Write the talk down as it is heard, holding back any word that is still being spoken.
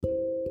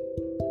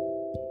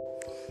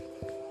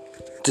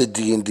to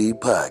D&D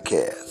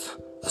PODCAST,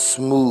 a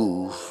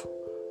smooth,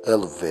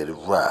 elevated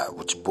ride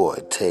with your boy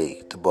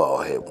Tay, the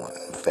bald head one,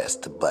 and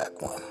Fast the black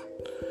one.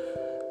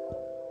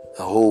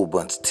 A whole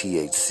bunch of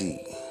THC,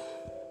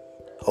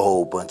 a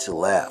whole bunch of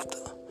laughter,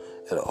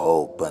 and a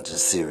whole bunch of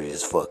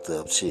serious fucked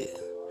up shit.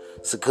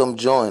 So come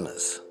join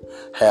us,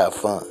 have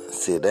fun,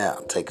 sit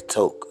down, take a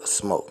toke, a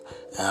smoke,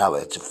 and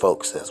holler at your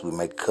folks as we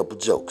make a couple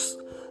jokes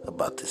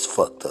about this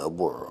fucked up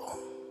world.